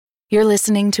You're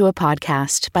listening to a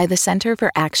podcast by the Center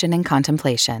for Action and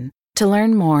Contemplation. To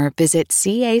learn more, visit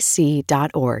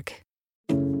cac.org.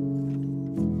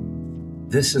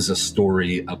 This is a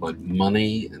story about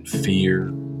money and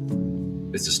fear.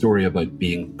 It's a story about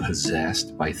being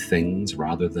possessed by things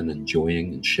rather than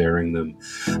enjoying and sharing them.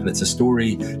 And it's a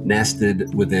story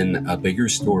nested within a bigger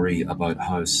story about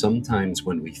how sometimes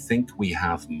when we think we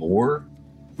have more,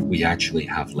 we actually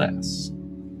have less.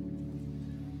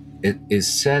 It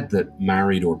is said that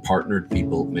married or partnered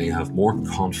people may have more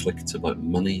conflicts about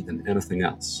money than anything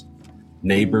else.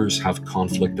 Neighbors have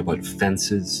conflict about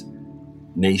fences.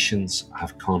 Nations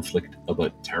have conflict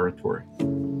about territory.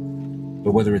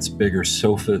 But whether it's bigger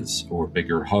sofas or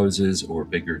bigger houses or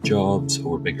bigger jobs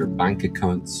or bigger bank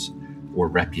accounts or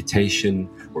reputation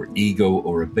or ego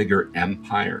or a bigger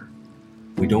empire,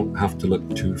 we don't have to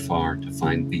look too far to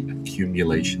find the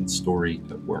accumulation story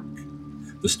at work.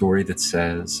 The story that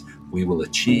says we will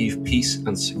achieve peace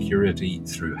and security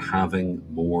through having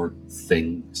more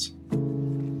things.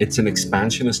 It's an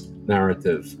expansionist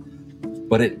narrative,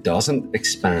 but it doesn't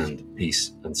expand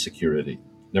peace and security.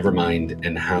 Never mind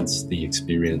enhance the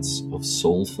experience of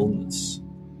soulfulness.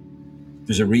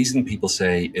 There's a reason people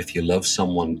say if you love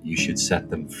someone, you should set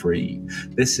them free.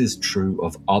 This is true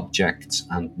of objects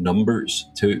and numbers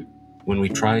too. When we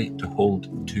try to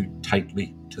hold too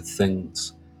tightly to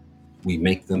things, we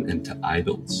make them into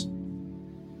idols.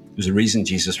 There's a reason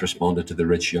Jesus responded to the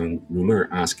rich young ruler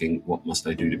asking, "What must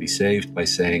I do to be saved?" by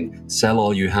saying, "Sell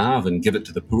all you have and give it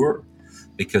to the poor."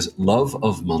 Because love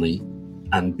of money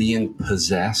and being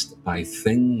possessed by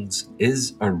things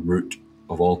is a root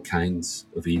of all kinds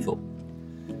of evil.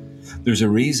 There's a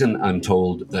reason, I'm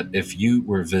told, that if you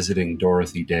were visiting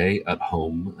Dorothy Day at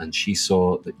home and she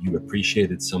saw that you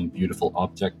appreciated some beautiful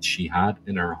object she had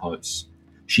in her house,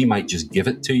 she might just give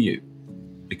it to you,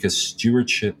 because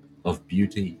stewardship of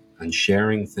beauty and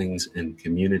sharing things in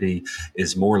community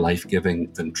is more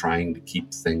life-giving than trying to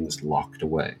keep things locked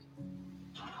away.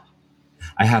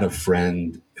 I had a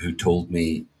friend who told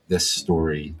me this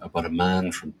story about a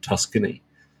man from Tuscany,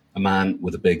 a man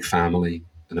with a big family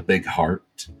and a big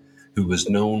heart, who was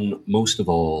known most of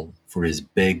all for his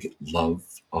big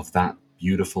love of that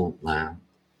beautiful land.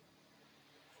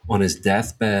 On his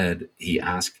deathbed, he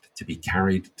asked to be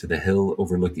carried to the hill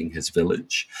overlooking his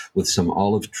village, with some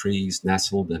olive trees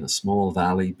nestled in a small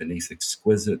valley beneath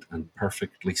exquisite and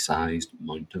perfectly sized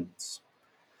mountains.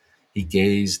 He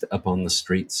gazed upon the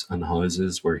streets and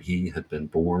houses where he had been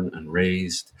born and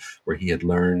raised, where he had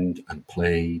learned and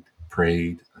played,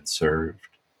 prayed and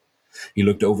served. He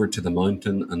looked over to the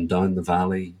mountain and down the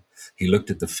valley. He looked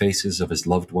at the faces of his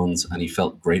loved ones and he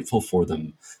felt grateful for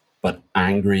them, but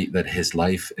angry that his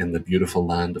life in the beautiful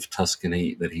land of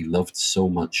Tuscany that he loved so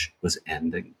much was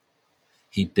ending.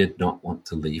 He did not want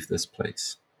to leave this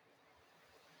place.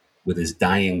 With his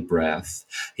dying breath,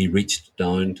 he reached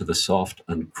down to the soft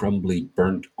and crumbly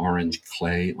burnt orange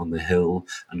clay on the hill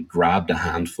and grabbed a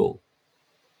handful.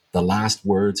 The last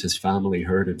words his family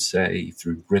heard him say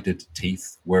through gritted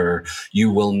teeth were,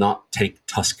 "You will not take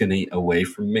Tuscany away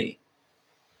from me."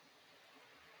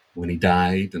 When he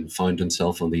died and found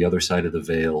himself on the other side of the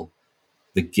veil,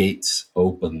 the gates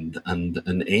opened and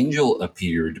an angel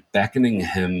appeared, beckoning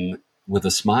him with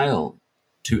a smile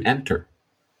to enter.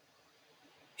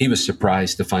 He was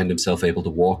surprised to find himself able to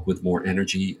walk with more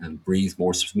energy and breathe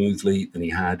more smoothly than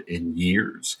he had in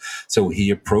years. So he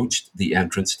approached the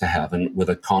entrance to heaven with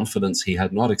a confidence he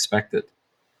had not expected.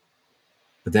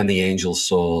 But then the angel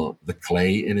saw the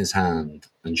clay in his hand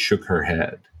and shook her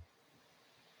head.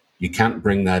 "You can't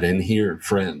bring that in here,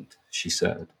 friend," she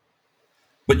said.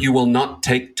 "But you will not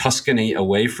take Tuscany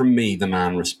away from me," the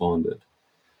man responded.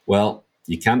 "Well,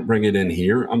 you can't bring it in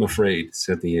here, I'm afraid,"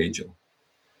 said the angel.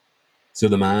 So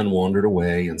the man wandered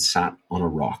away and sat on a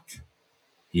rock.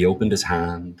 He opened his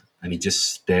hand and he just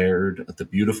stared at the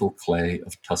beautiful clay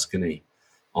of Tuscany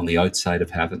on the outside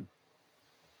of heaven.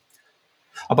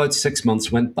 About 6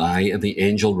 months went by and the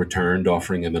angel returned,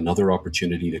 offering him another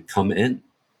opportunity to come in.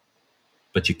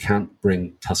 "But you can't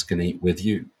bring Tuscany with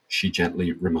you," she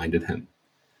gently reminded him.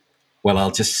 "Well,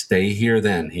 I'll just stay here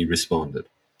then," he responded.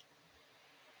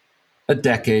 A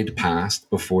decade passed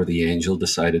before the angel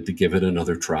decided to give it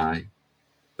another try.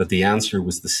 But the answer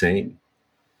was the same.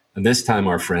 And this time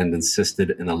our friend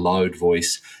insisted in a loud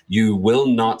voice, "You will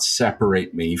not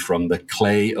separate me from the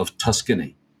clay of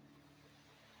Tuscany."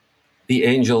 The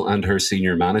angel and her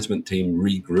senior management team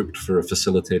regrouped for a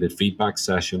facilitated feedback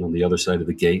session on the other side of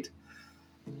the gate.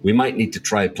 "We might need to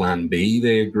try plan B,"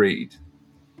 they agreed.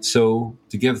 So,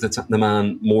 to give the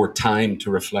man more time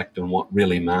to reflect on what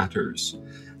really matters,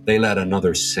 They let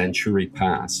another century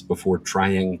pass before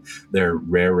trying their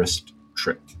rarest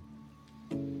trick.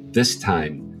 This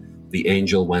time, the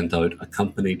angel went out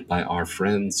accompanied by our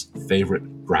friend's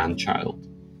favorite grandchild.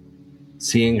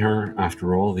 Seeing her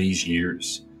after all these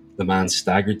years, the man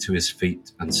staggered to his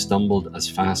feet and stumbled as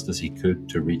fast as he could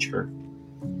to reach her.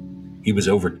 He was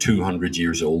over 200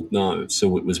 years old now,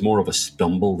 so it was more of a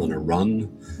stumble than a run.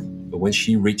 But when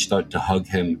she reached out to hug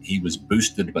him, he was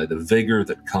boosted by the vigor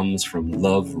that comes from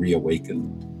love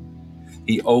reawakened.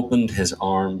 He opened his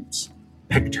arms,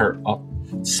 picked her up,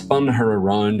 spun her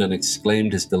around, and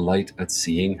exclaimed his delight at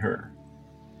seeing her.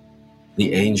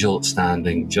 The angel,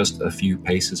 standing just a few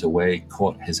paces away,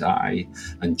 caught his eye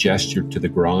and gestured to the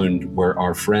ground, where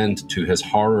our friend, to his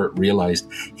horror, realized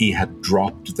he had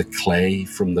dropped the clay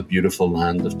from the beautiful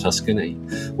land of Tuscany,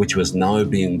 which was now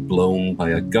being blown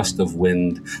by a gust of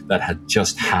wind that had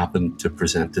just happened to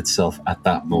present itself at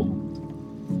that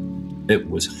moment. It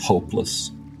was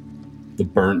hopeless. The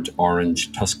burnt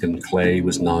orange Tuscan clay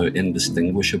was now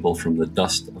indistinguishable from the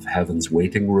dust of heaven's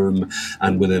waiting room,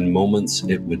 and within moments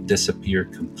it would disappear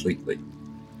completely.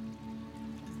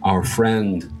 Our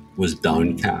friend was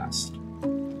downcast,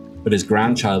 but his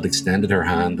grandchild extended her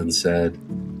hand and said,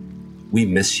 "We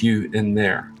miss you in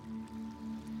there."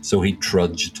 So he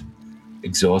trudged,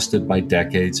 exhausted by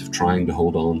decades of trying to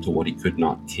hold on to what he could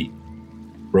not keep,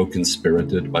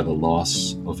 broken-spirited by the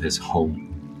loss of his home,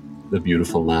 the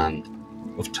beautiful land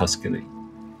of Tuscany.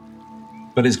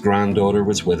 But his granddaughter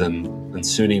was with him, and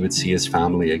soon he would see his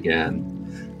family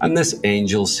again. And this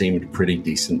angel seemed pretty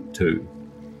decent too.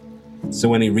 So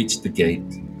when he reached the gate,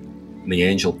 and the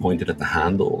angel pointed at the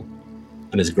handle,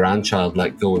 and his grandchild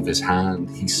let go of his hand,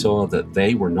 he saw that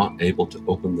they were not able to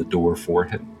open the door for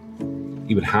him.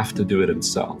 He would have to do it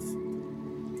himself.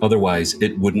 Otherwise,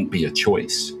 it wouldn't be a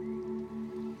choice.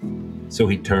 So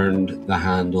he turned the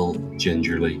handle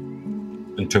gingerly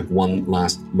and took one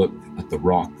last look at the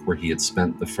rock where he had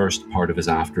spent the first part of his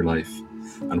afterlife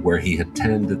and where he had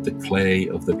tended the clay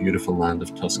of the beautiful land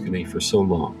of Tuscany for so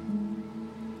long.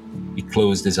 He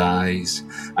closed his eyes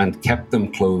and kept them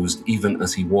closed even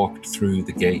as he walked through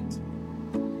the gate.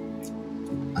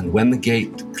 And when the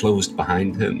gate closed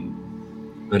behind him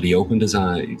and he opened his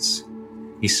eyes,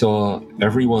 he saw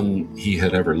everyone he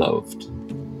had ever loved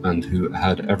and who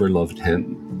had ever loved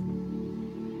him.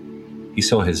 He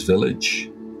saw his village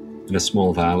in a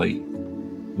small valley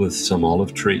with some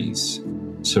olive trees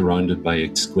surrounded by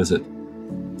exquisite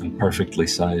and perfectly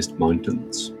sized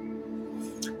mountains.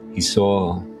 He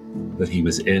saw that he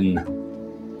was in,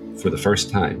 for the first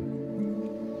time,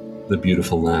 the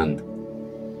beautiful land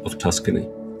of Tuscany.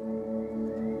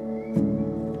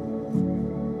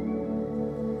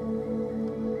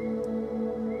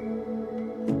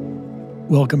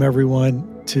 Welcome, everyone,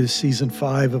 to Season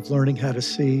 5 of Learning How to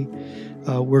See.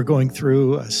 We're going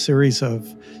through a series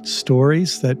of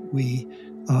stories that we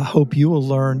hope you will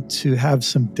learn to have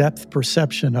some depth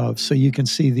perception of, so you can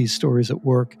see these stories at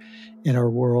work in our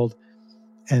world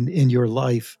and in your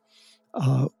life.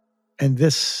 And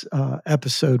this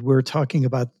episode, we're talking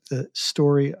about the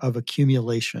story of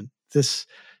accumulation. This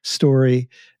story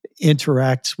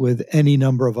interacts with any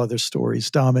number of other stories: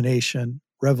 domination,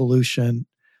 revolution,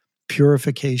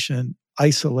 purification,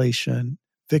 isolation,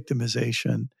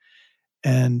 victimization,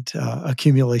 and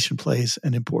accumulation plays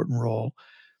an important role.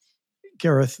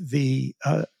 Gareth, the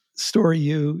story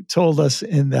you told us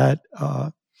in that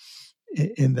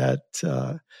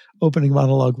opening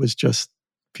monologue was just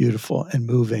beautiful and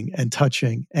moving and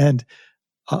touching, and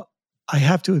I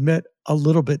have to admit, a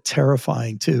little bit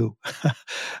terrifying too.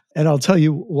 And I'll tell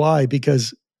you why,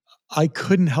 because I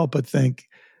couldn't help but think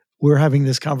we're having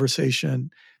this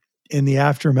conversation in the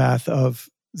aftermath of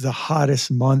the hottest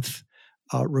month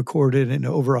recorded in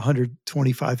over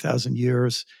 125,000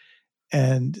 years,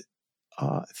 and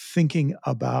thinking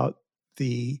about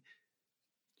the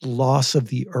loss of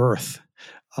the earth,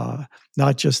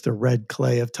 not just the red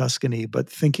clay of Tuscany, but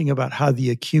thinking about how the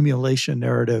accumulation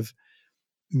narrative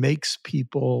makes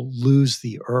people lose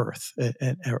the earth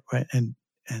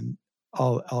and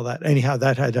all that. Anyhow,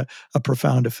 that had a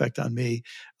profound effect on me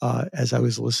as I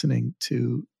was listening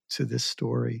to this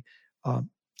story.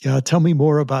 Tell me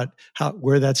more about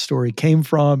where that story came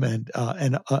from and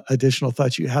additional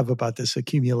thoughts you have about this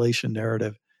accumulation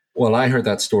narrative. Well, I heard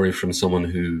that story from someone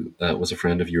who was a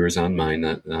friend of yours and mine,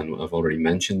 and I've already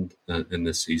mentioned in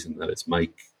this season that it's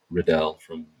Mike Riddell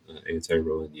from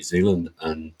Aotearoa, New Zealand.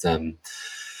 And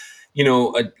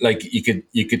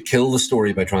you could kill the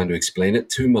story by trying to explain it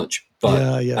too much.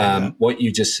 But what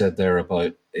you just said there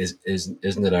about isn't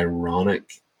it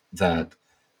ironic that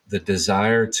the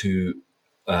desire to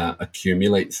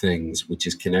accumulate things, which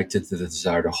is connected to the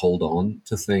desire to hold on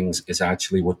to things, is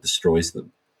actually what destroys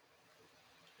them.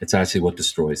 It's actually what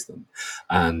destroys them.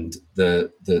 And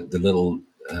the little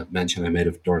mention I made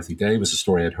of Dorothy Day was a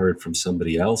story I'd heard from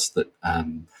somebody else that,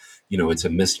 it's a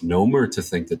misnomer to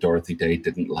think that Dorothy Day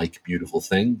didn't like beautiful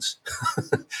things.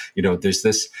 There's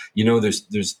this,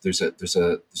 there's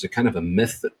a kind of a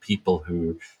myth that people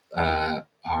who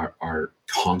are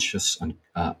conscious and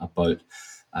about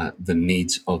the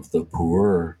needs of the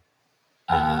poor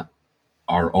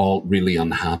are all really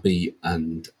unhappy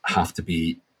and have to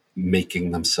be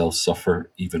making themselves suffer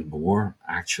even more.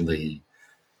 Actually,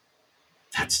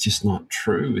 that's just not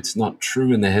true. It's not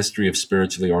true in the history of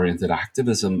spiritually oriented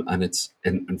activism. And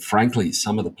and frankly,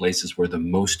 some of the places where the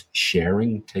most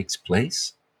sharing takes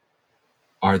place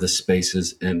are the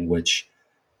spaces in which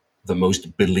the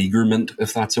most beleaguerment,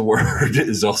 if that's a word,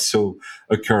 is also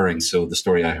occurring. So the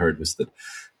story I heard was that,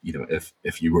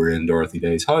 if you were in Dorothy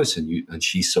Day's house and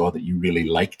she saw that you really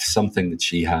liked something that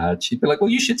she had, she'd be like, well,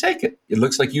 you should take it. It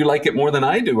looks like you like it more than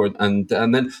I do. And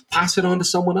then pass it on to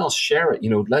someone else, share it,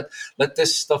 let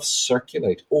this stuff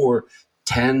circulate, or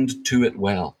tend to it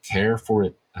well, care for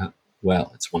it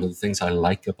well. It's one of the things I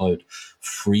like about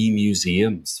free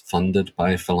museums funded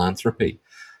by philanthropy.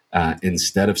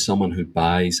 Instead of someone who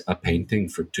buys a painting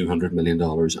for $200 million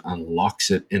and locks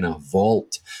it in a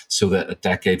vault so that a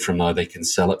decade from now they can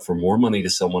sell it for more money to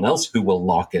someone else who will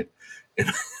lock it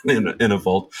in a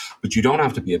vault. But you don't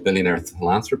have to be a billionaire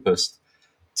philanthropist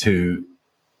to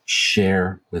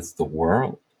share with the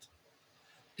world.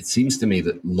 It seems to me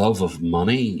that love of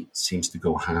money seems to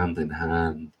go hand in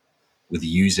hand with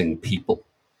using people.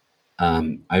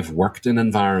 I've worked in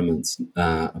environments,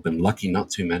 I've been lucky, not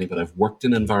too many, but I've worked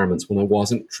in environments when I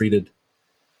wasn't treated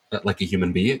like a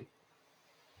human being.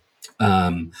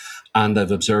 And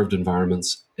I've observed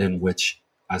environments in which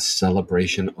a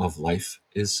celebration of life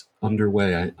is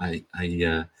underway. I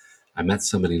met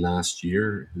somebody last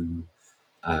year who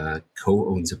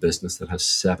co-owns a business that has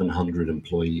 700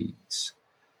 employees.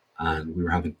 And we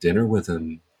were having dinner with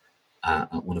him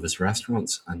at one of his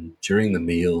restaurants. And during the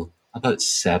meal, about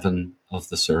 7 of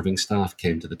the serving staff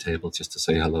came to the table just to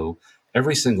say hello.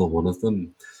 Every single one of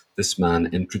them, this man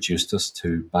introduced us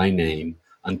to by name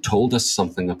and told us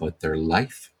something about their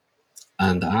life.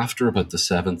 And after about the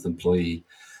 7th employee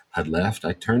had left,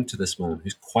 I turned to this man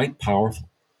who's quite powerful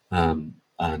and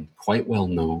quite well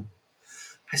known.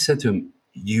 I said to him,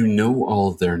 you know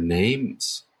all their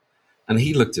names? And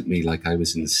he looked at me like I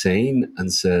was insane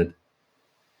and said,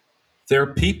 they're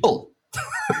people.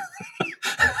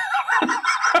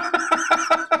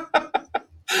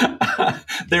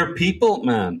 They're people,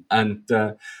 man. And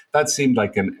that seemed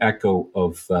like an echo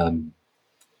of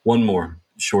one more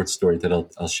short story that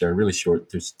I'll share really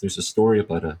short. There's a story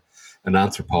about an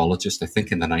anthropologist, I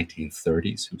think in the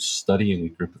 1930s, who's studying a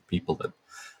group of people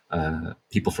that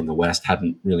people from the West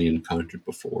hadn't really encountered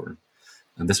before.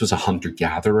 And this was a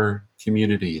hunter-gatherer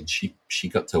community, and she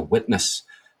got to witness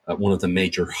one of the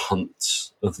major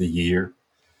hunts of the year.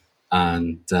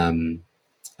 And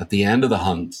at the end of the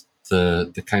hunt,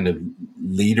 the kind of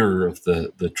leader of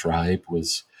the tribe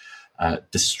was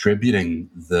distributing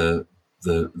the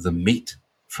meat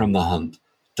from the hunt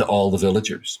to all the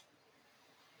villagers.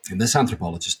 And this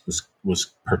anthropologist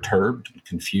was perturbed and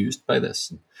confused by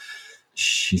this. And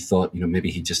she thought,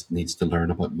 maybe he just needs to learn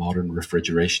about modern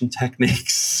refrigeration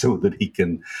techniques so that he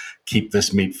can keep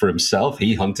this meat for himself.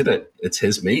 He hunted it. It's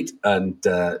his meat. And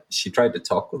she tried to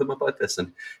talk with him about this,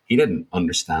 and he didn't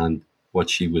understand what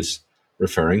she was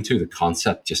referring to. The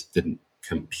concept just didn't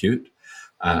compute.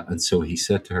 And so he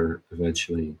said to her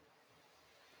eventually,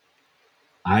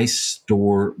 I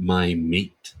store my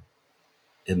meat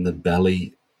in the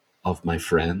belly of my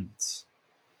friends.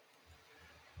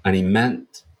 And he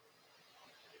meant,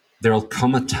 there'll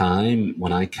come a time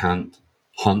when I can't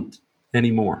hunt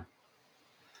anymore.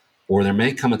 Or there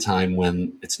may come a time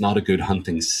when it's not a good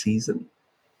hunting season.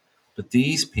 But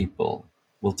these people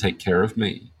will take care of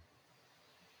me.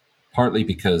 Partly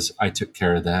because I took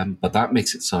care of them, but that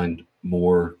makes it sound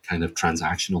more kind of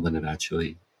transactional than it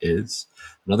actually is.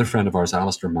 Another friend of ours,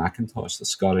 Alistair McIntosh, the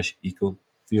Scottish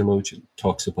eco-theologian,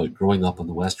 talks about growing up on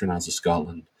the Western Isles of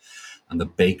Scotland, and the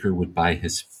baker would buy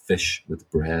his fish with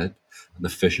bread, and the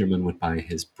fisherman would buy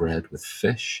his bread with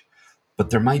fish. But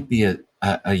there might be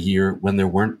a year when there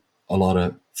weren't a lot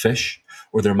of fish,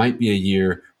 or there might be a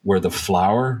year where the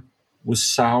flour was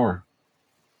sour.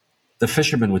 The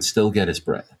fisherman would still get his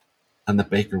bread, and the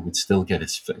baker would still get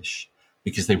his fish.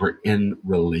 because they were in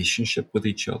relationship with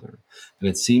each other. And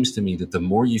it seems to me that the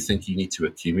more you think you need to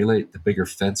accumulate, the bigger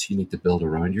fence you need to build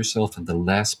around yourself, and the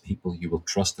less people you will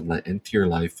trust and let into your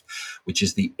life, which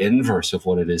is the inverse of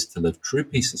what it is to live true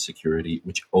peace and security,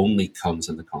 which only comes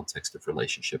in the context of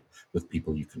relationship with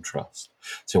people you can trust.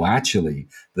 So actually,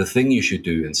 the thing you should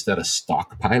do instead of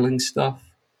stockpiling stuff,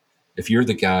 if you're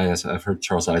the guy, as I've heard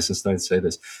Charles Eisenstein say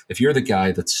this, if you're the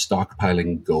guy that's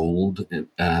stockpiling gold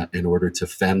in order to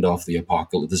fend off the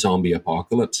zombie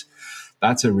apocalypse,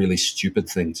 that's a really stupid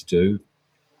thing to do.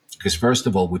 Because first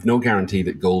of all, we've no guarantee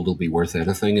that gold will be worth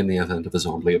anything in the event of a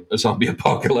zombie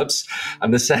apocalypse.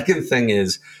 And the second thing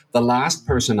is, the last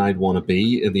person I'd want to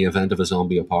be in the event of a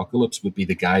zombie apocalypse would be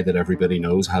the guy that everybody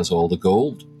knows has all the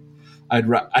gold.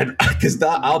 Because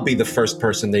I'll be the first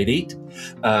person they'd eat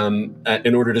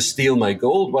in order to steal my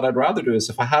gold. What I'd rather do is,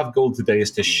 if I have gold today,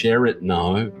 is to share it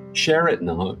now,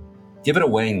 give it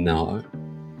away now,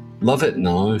 love it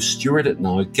now, steward it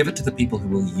now, give it to the people who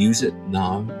will use it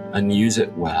now and use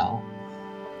it well,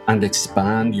 and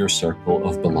expand your circle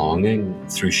of belonging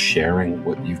through sharing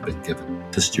what you've been given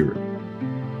to steward.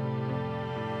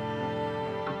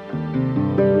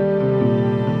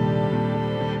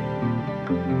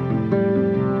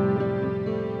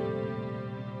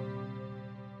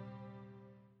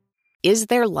 Is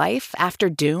there life after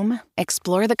doom?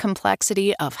 Explore the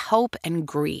complexity of hope and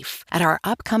grief at our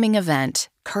upcoming event,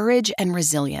 Courage and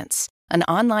Resilience, an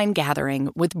online gathering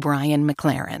with Brian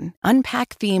McLaren.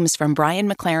 Unpack themes from Brian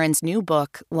McLaren's new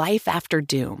book, Life After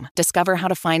Doom. Discover how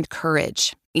to find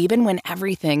courage, even when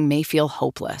everything may feel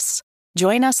hopeless.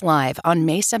 Join us live on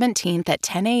May 17th at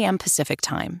 10 a.m. Pacific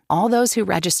Time. All those who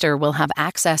register will have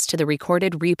access to the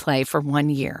recorded replay for 1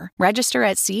 year. Register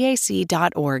at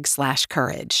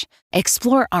cac.org/courage.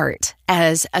 Explore art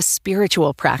as a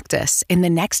spiritual practice in the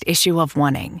next issue of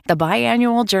Oneing, the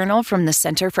biannual journal from the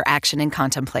Center for Action and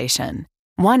Contemplation.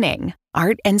 Oneing,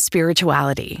 Art and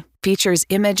Spirituality, features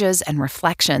images and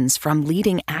reflections from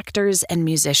leading actors and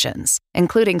musicians,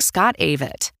 including Scott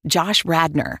Avett, Josh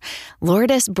Radnor,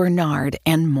 Lourdes Bernard,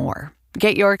 and more.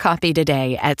 Get your copy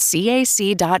today at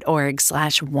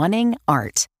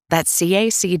cac.org/oneingart. That's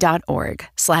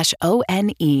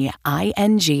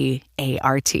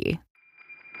cac.org/oneingart.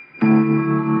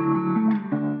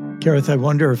 Gareth, I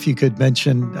wonder if you could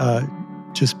mention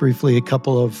just briefly a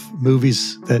couple of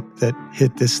movies that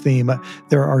hit this theme.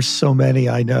 There are so many,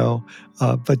 I know,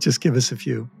 but just give us a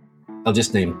few. I'll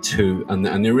just name two, and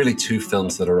they're really two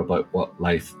films that are about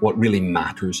what really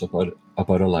matters about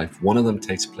a life. One of them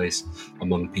takes place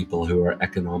among people who are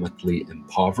economically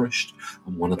impoverished,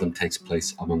 and one of them takes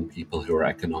place among people who are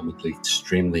economically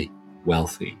extremely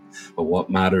wealthy. But what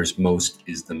matters most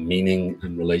is the meaning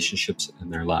and relationships in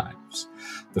their lives.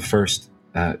 The first,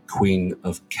 Queen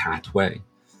of Katwe,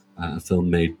 a film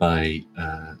made by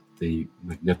the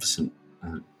magnificent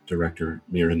director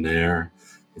Mira Nair.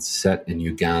 It's set in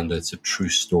Uganda. It's a true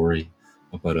story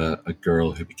about a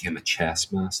girl who became a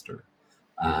chess master.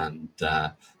 And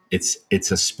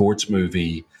it's a sports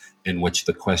movie in which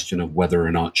the question of whether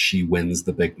or not she wins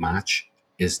the big match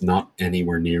is not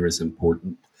anywhere near as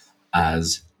important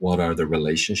as what are the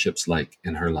relationships like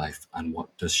in her life and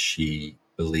what does she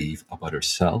believe about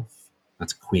herself.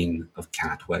 That's Queen of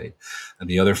Katwe. And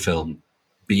the other film,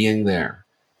 Being There,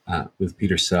 with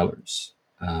Peter Sellers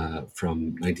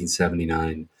from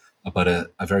 1979, about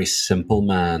a very simple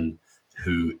man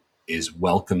who is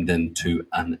welcomed into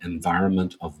an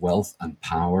environment of wealth and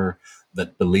power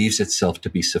that believes itself to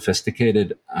be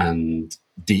sophisticated and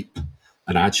deep,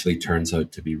 and actually turns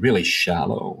out to be really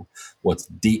shallow. What's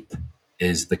deep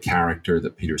is the character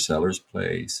that Peter Sellers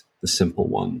plays, the simple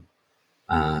one,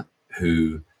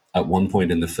 who at one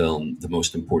point in the film, the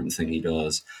most important thing he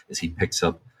does is he picks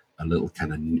up a little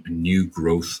kind of new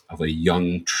growth of a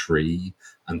young tree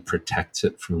and protects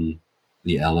it from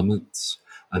the elements.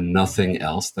 And nothing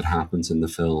else that happens in the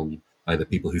film by the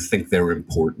people who think they're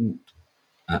important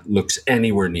looks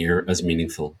anywhere near as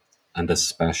meaningful and as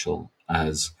special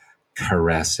as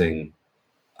caressing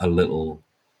a little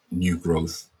new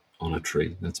growth on a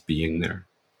tree that's being there.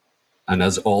 And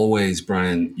as always,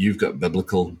 Brian, you've got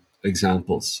biblical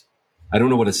examples. I don't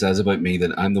know what it says about me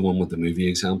that I'm the one with the movie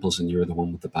examples and you're the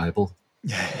one with the Bible.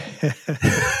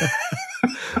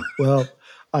 Well,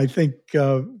 I think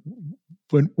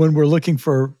when we're looking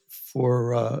for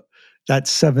that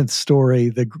seventh story,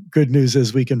 the good news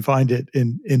is we can find it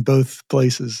in both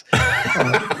places.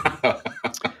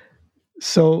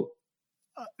 So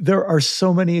there are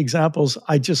so many examples.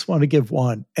 I just want to give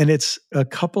one, and it's a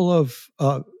couple of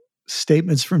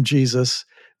statements from Jesus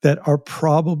that are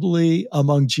probably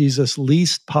among Jesus'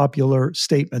 least popular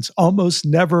statements. Almost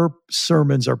never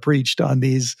sermons are preached on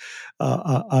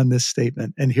on this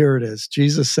statement. And here it is.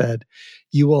 Jesus said,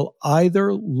 "You will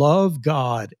either love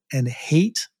God and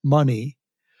hate money,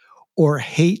 or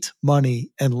hate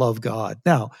money and love God."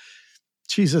 Now,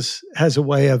 Jesus has a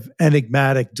way of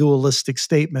enigmatic, dualistic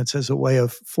statements as a way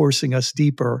of forcing us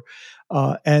deeper.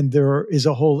 And there is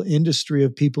a whole industry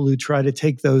of people who try to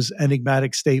take those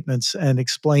enigmatic statements and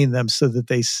explain them so that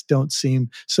they don't seem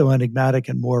so enigmatic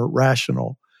and more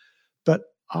rational. But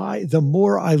the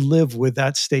more I live with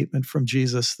that statement from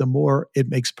Jesus, the more it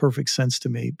makes perfect sense to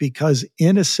me. Because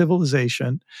in a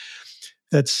civilization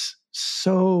that's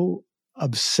so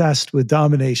obsessed with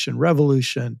domination,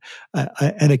 revolution,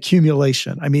 and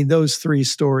accumulation. I mean, those three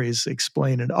stories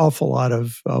explain an awful lot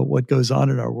of what goes on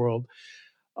in our world.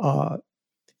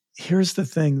 Here's the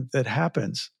thing that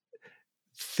happens.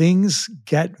 Things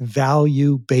get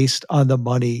value based on the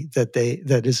money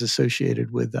that is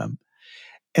associated with them.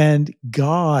 And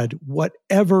God,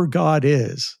 whatever God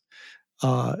is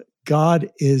a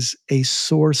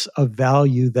source of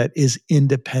value that is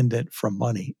independent from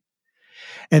money.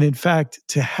 And in fact,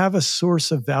 to have a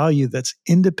source of value that's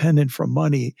independent from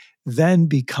money then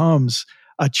becomes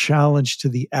a challenge to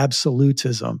the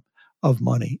absolutism of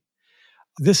money.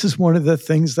 This is one of the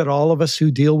things that all of us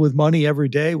who deal with money every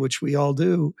day, which we all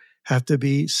do, have to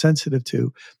be sensitive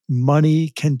to. Money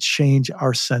can change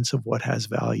our sense of what has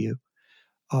value.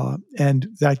 And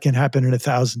that can happen in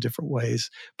 1,000 different ways.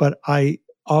 But I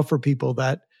offer people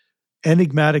that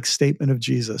enigmatic statement of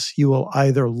Jesus. You will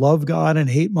either love God and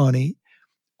hate money,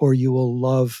 or you will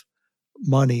love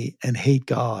money and hate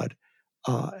God,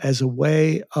 as a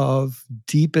way of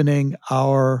deepening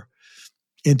our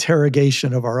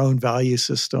interrogation of our own value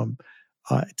system,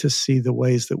 to see the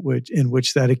ways in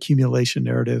which that accumulation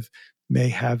narrative may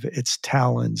have its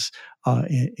talons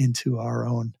into our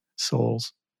own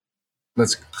souls.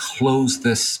 Let's close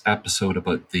this episode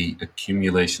about the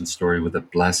accumulation story with a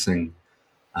blessing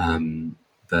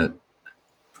that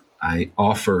I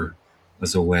offer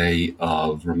as a way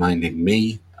of reminding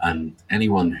me and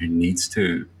anyone who needs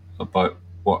to about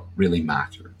what really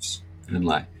matters in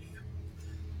life.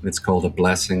 It's called a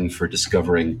blessing for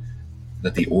discovering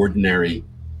that the ordinary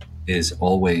is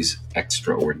always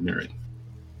extraordinary.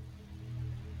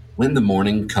 When the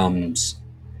morning comes,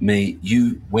 may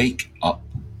you wake up,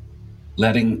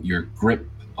 letting your grip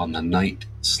on the night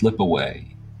slip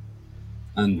away,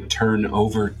 and turn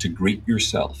over to greet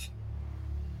yourself.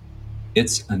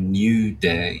 It's a new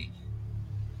day,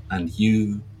 and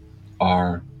you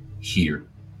are here.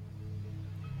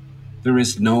 There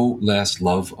is no less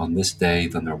love on this day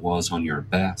than there was on your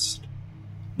best,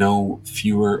 no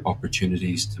fewer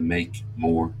opportunities to make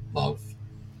more love.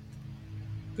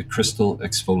 The crystal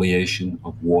exfoliation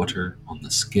of water on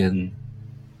the skin,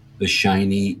 the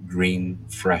shiny green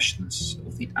freshness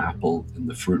of the apple in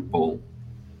the fruit bowl,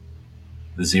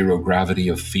 the zero gravity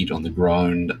of feet on the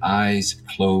ground, eyes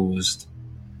closed,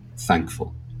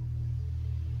 thankful.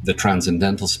 The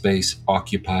transcendental space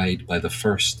occupied by the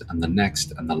first and the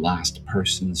next and the last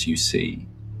persons you see.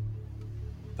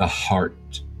 The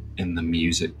heart in the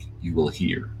music you will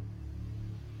hear.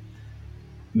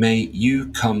 May you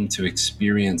come to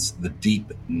experience the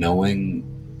deep knowing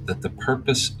that the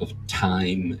purpose of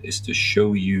time is to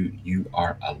show you you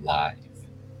are alive.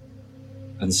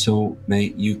 And so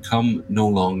may you come no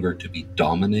longer to be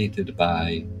dominated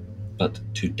by, but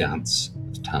to dance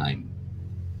with time.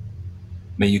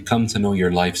 May you come to know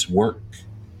your life's work,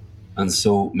 and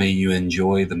so may you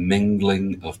enjoy the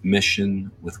mingling of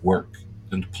mission with work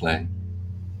and play.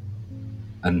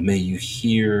 And may you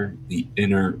hear the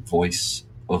inner voice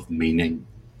of meaning.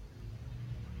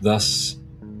 Thus,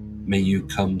 may you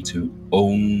come to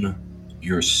own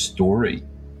your story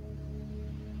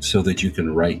so that you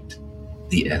can write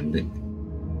the ending.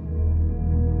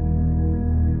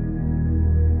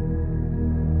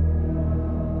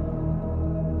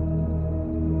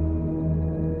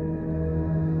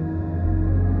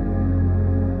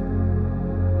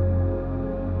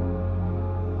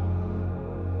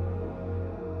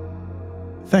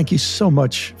 Thank you so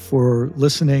much for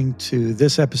listening to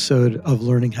this episode of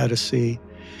Learning How to See.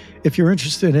 If you're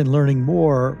interested in learning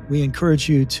more, we encourage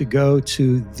you to go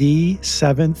to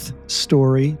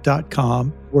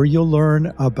the7thstory.com, where you'll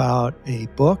learn about a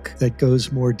book that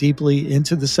goes more deeply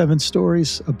into the 7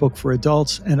 stories, a book for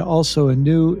adults, and also a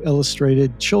new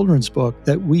illustrated children's book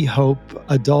that we hope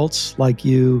adults like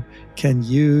you can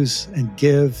use and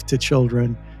give to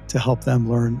children to help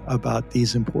them learn about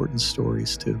these important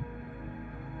stories too.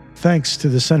 Thanks to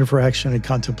the Center for Action and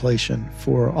Contemplation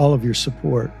for all of your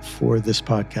support for this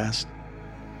podcast.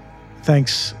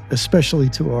 Thanks especially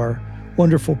to our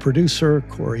wonderful producer,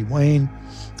 Corey Wayne,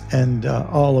 and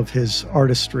all of his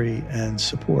artistry and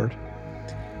support.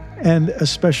 And a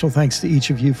special thanks to each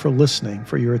of you for listening,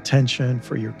 for your attention,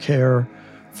 for your care,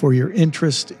 for your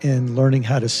interest in learning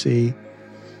how to see.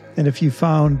 And if you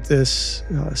found this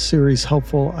series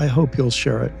helpful, I hope you'll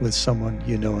share it with someone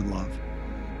you know and love.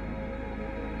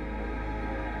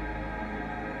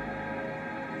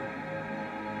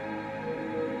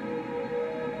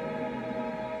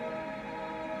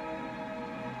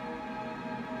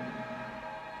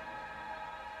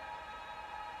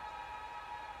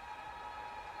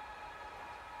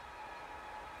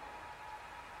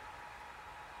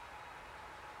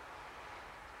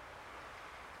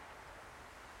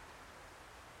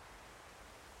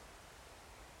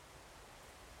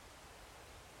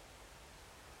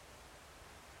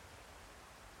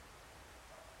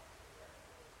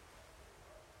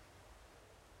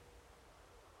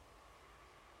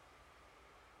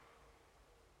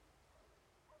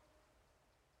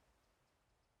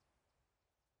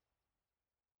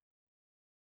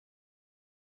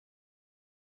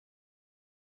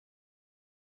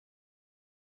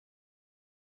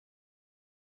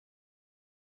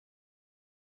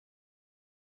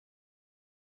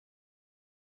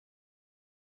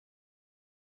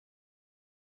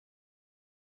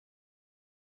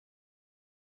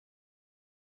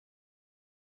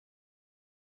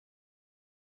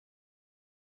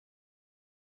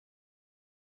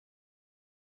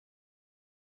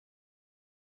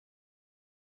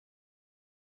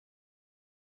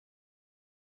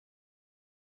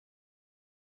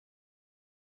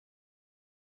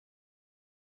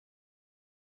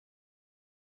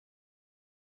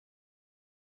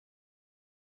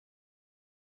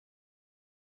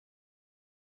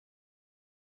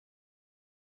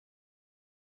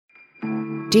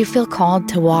 Do you feel called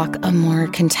to walk a more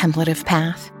contemplative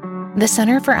path? The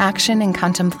Center for Action and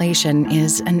Contemplation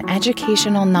is an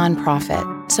educational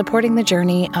nonprofit supporting the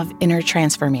journey of inner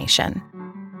transformation.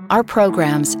 Our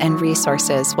programs and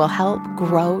resources will help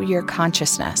grow your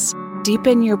consciousness,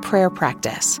 deepen your prayer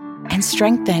practice, and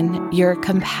strengthen your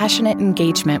compassionate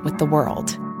engagement with the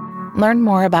world. Learn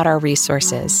more about our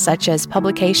resources, such as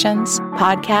publications,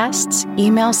 podcasts,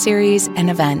 email series, and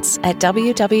events at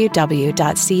www.cac.org.